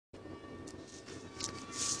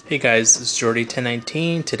Hey guys, it's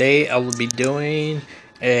Jordy1019. Today I will be doing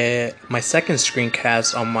my second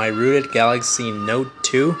screencast on my rooted Galaxy Note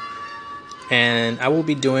 2, and I will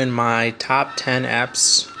be doing my top 10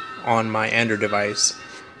 apps on my Android device.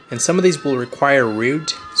 And some of these will require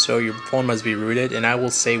root, so your phone must be rooted, and I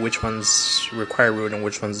will say which ones require root and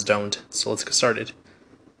which ones don't. So let's get started.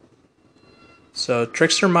 So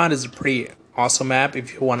Trickster Mod is a pretty awesome app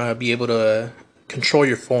if you want to be able to control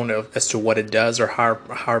your phone as to what it does or how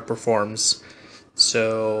it performs.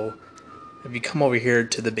 So if you come over here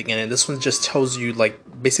to the beginning, this one just tells you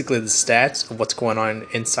like basically the stats of what's going on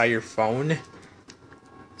inside your phone.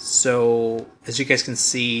 So as you guys can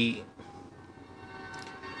see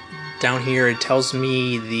down here, it tells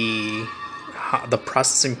me the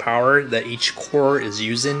processing power that each core is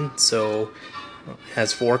using. So it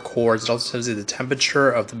has 4 cores. It also tells you the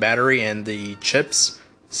temperature of the battery and the chips,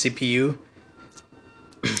 CPU.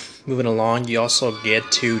 Moving along, you also get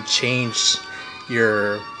to change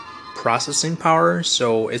your processing power.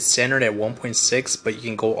 So it's standard at 1.6, but you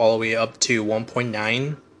can go all the way up to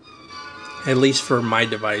 1.9. At least for my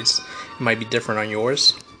device. It might be different on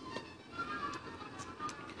yours.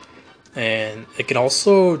 And it can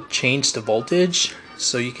also change the voltage,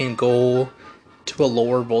 so you can go to a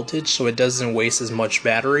lower voltage so it doesn't waste as much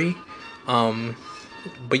battery.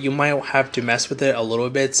 But you might have to mess with it a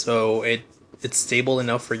little bit so it's stable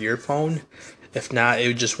enough for your phone. If not,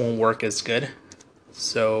 it just won't work as good.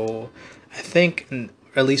 So I think,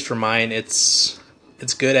 at least for mine, it's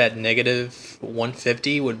good at negative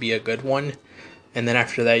 150 would be a good one. And then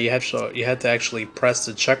after that, you have to actually press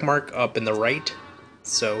the check mark up in the right.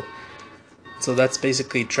 So that's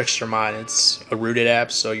basically Trickster Mod. It's a rooted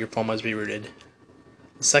app, so your phone must be rooted.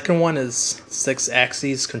 The second one is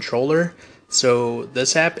SixAxis Controller. So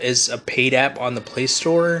this app is a paid app on the Play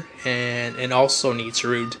Store, and it also needs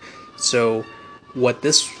root. So what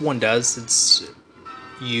this one does,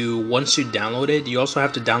 once you download it, you also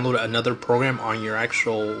have to download another program on your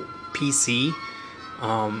actual PC,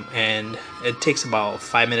 and it takes about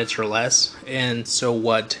 5 minutes or less. And so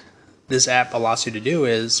what this app allows you to do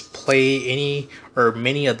is play any or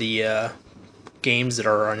many of the games that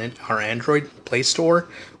are on our Android Play Store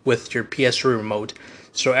with your PS3 remote.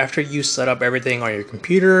 So after you set up everything on your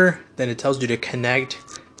computer, then it tells you to connect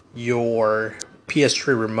your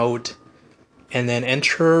PS3 remote and then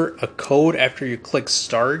enter a code after you click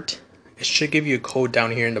start. It should give you a code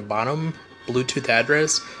down here in the bottom, Bluetooth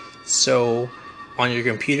address. So on your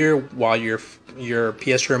computer, while your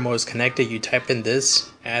PS3 remote is connected, you type in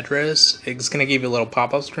this address. It's gonna give you a little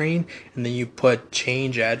pop-up screen, and then you put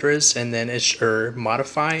change address, and then or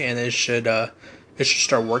modify, and it should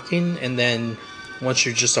start working. And then once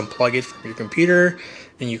you just unplug it from your computer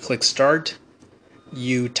and you click start,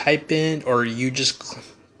 you type in, or you just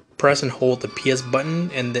press and hold the PS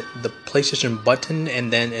button and the PlayStation button,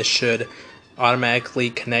 and then it should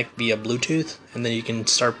automatically connect via Bluetooth, and then you can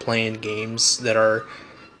start playing games that are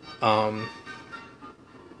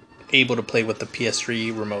able to play with the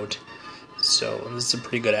PS3 remote. So this is a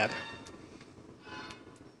pretty good app.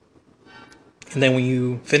 And then when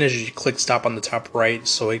you finish, you click stop on the top right,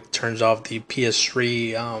 so it turns off the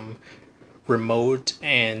PS3 remote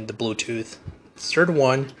and the Bluetooth. The third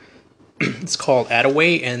one, it's called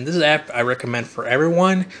Attaway, and this app I recommend for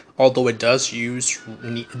everyone, although it does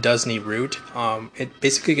need root. It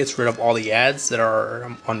basically gets rid of all the ads that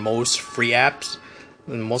are on most free apps.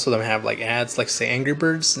 And most of them have like ads, like say Angry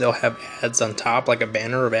Birds, they'll have ads on top, like a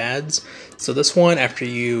banner of ads. So this one, after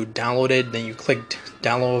you download it, then you click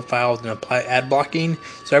download files and apply ad blocking.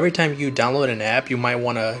 So every time you download an app, you might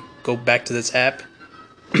want to go back to this app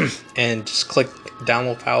and just click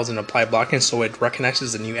download files and apply blocking, so it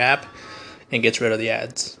recognizes the new app and gets rid of the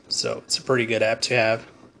ads. So it's a pretty good app to have.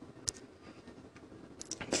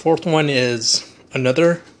 The fourth one is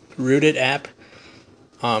another rooted app.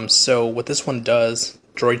 So what this one does,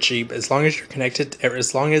 Droid Jeep, as long as you're connected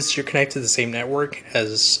to the same network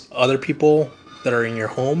as other people that are in your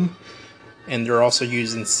home, and they're also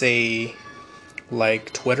using, say,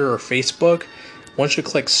 like Twitter or Facebook, once you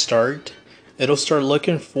click start, it'll start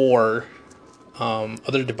looking for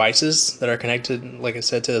other devices that are connected, like I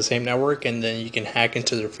said, to the same network, and then you can hack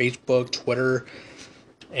into their Facebook, Twitter,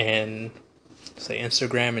 and say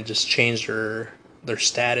Instagram, and just change their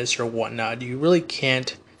status or whatnot. You really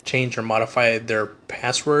can't change or modify their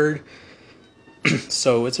password.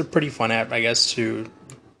 So it's a pretty fun app, I guess, to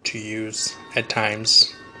use at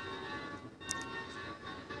times.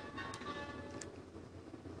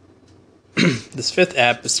 This fifth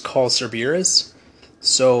app is called Cerberus.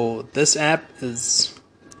 So this app is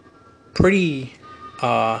pretty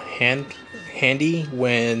handy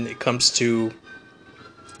when it comes to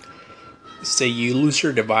say you lose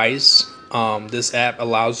your device, this app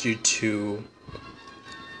allows you to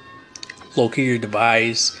locate your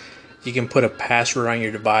device. You can put a password on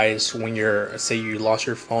your device when say you lost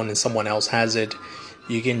your phone and someone else has it.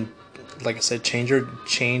 You can, like I said, change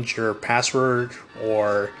your password,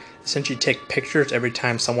 or essentially take pictures every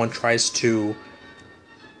time someone tries to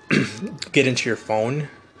get into your phone,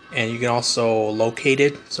 and you can also locate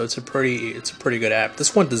it. So it's a pretty good app.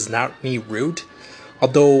 This one does not need root,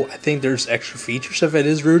 although I think there's extra features if it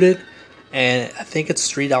is rooted. And I think it's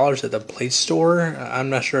 $3 at the Play Store. I'm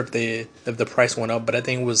not sure if the price went up, but I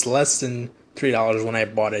think it was less than $3 when I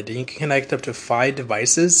bought it. And you can connect up to 5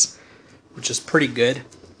 devices, which is pretty good.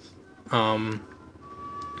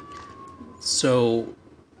 So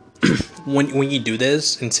when you do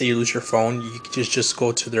this and say you lose your phone, you can just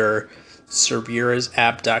go to their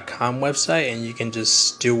CerberusApp.com website, and you can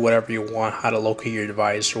just do whatever you want, how to locate your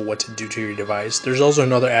device or what to do to your device. There's also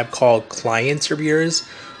another app called Client Cerberus,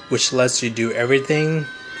 which lets you do everything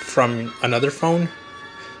from another phone,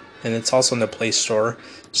 and it's also in the Play Store.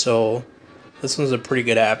 So this one's a pretty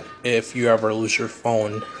good app if you ever lose your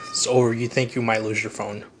phone, or you think you might lose your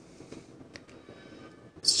phone.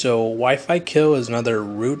 So Wi-Fi Kill is another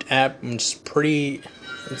root app.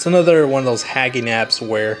 It's another one of those hacking apps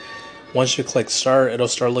where once you click start, it'll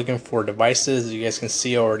start looking for devices. You guys can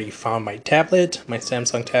see I already found my tablet, my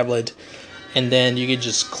Samsung tablet, and then you can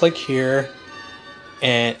just click here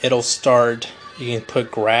and it'll start. You can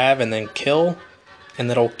put grab and then kill,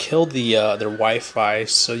 and it'll kill their Wi-Fi.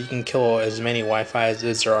 So you can kill as many Wi-Fi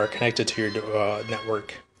as there are connected to your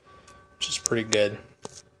network, which is pretty good.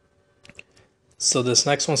 So this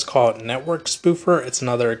next one's called Network Spoofer. It's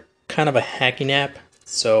another kind of a hacking app.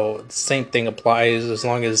 So the same thing applies. As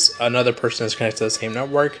long as another person is connected to the same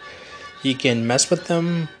network, you can mess with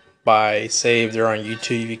them by, say if they're on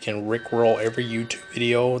YouTube, you can rickroll every YouTube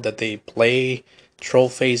video that they play, troll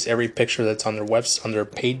face every picture that's on their on their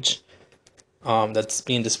page, that's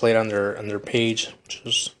being displayed on their page, which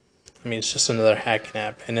is, I mean, it's just another hacking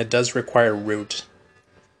app, and it does require root.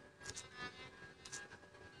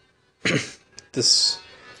 This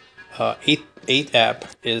eighth app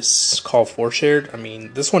is called ForShared. I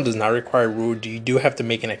mean, this one does not require root. You do have to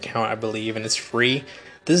make an account, I believe, and it's free.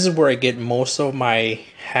 This is where I get most of my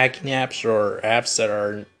hacking apps or apps that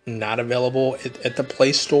are not available at the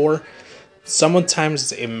Play Store.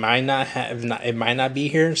 Sometimes it might not be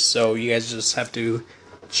here, so you guys just have to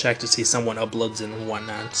check to see someone uploads and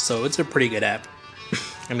whatnot. So it's a pretty good app.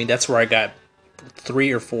 I mean, that's where I got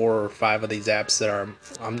 3 or 4 or 5 of these apps that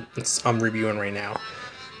I'm reviewing right now.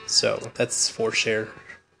 So that's ForShare.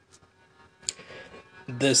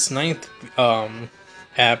 This ninth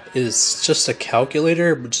app is just a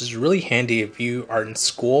calculator, which is really handy if you are in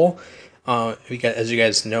school. As you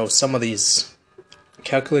guys know, some of these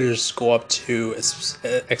calculators go up to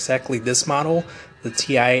exactly this model. The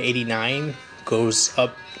TI-89 goes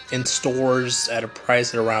up in stores at a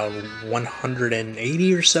price at around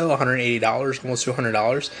 $180 or so, $180, almost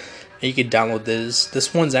 $200. And you can download this.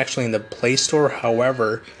 This one's actually in the Play Store.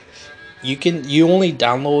 However, you only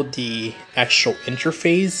download the actual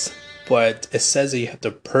interface, but it says that you have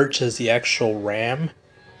to purchase the actual RAM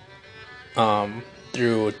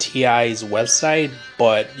through TI's website.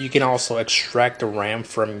 But you can also extract the RAM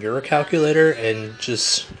from your calculator and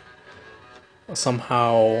just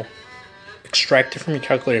somehow extract it from your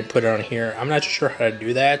calculator and put it on here. I'm not sure how to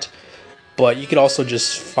do that, but you could also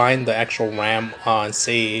just find the actual RAM on,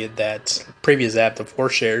 say, that previous app, the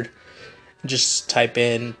ForShared. Just type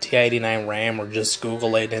in TI-89 RAM or just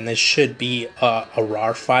Google it, and it should be a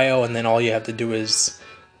RAR file, and then all you have to do is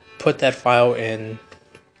put that file in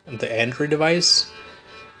the Android device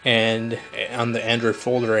and on the Android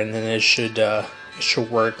folder, and then it should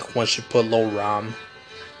work once you put low ROM.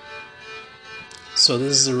 So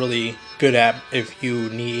this is a really good app if you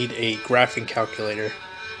need a graphing calculator.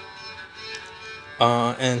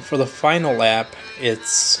 And for the final app,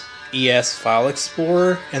 it's ES File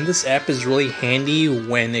Explorer, and this app is really handy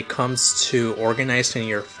when it comes to organizing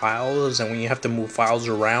your files and when you have to move files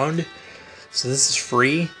around. So this is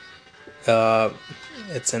free.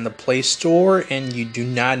 It's in the Play Store, and you do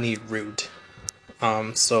not need root.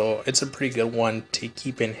 So it's a pretty good one to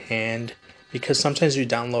keep in hand, because sometimes you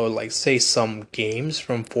download, like, say, some games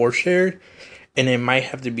from ForShared, and it might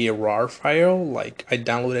have to be a RAR file. Like, I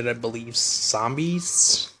downloaded, I believe,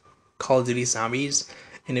 Call of Duty Zombies,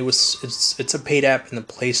 and it's a paid app in the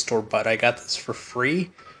Play Store, but I got this for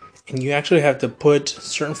free. And you actually have to put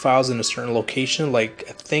certain files in a certain location. Like,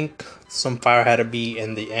 I think some file had to be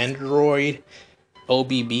in the Android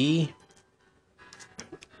OBB,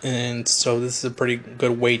 And so this is a pretty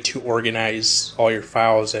good way to organize all your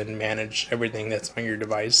files and manage everything that's on your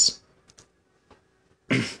device.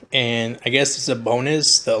 And I guess as a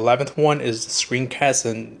bonus, the 11th one is the screencast,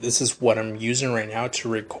 and this is what I'm using right now to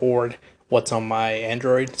record what's on my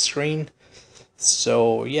Android screen.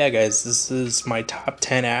 So yeah guys, this is my top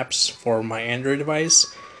 10 apps for my Android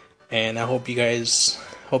device, and I hope you guys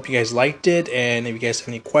liked it. And if you guys have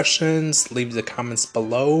any questions, leave the comments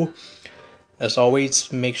below. As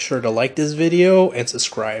always, make sure to like this video and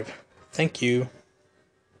subscribe. Thank you.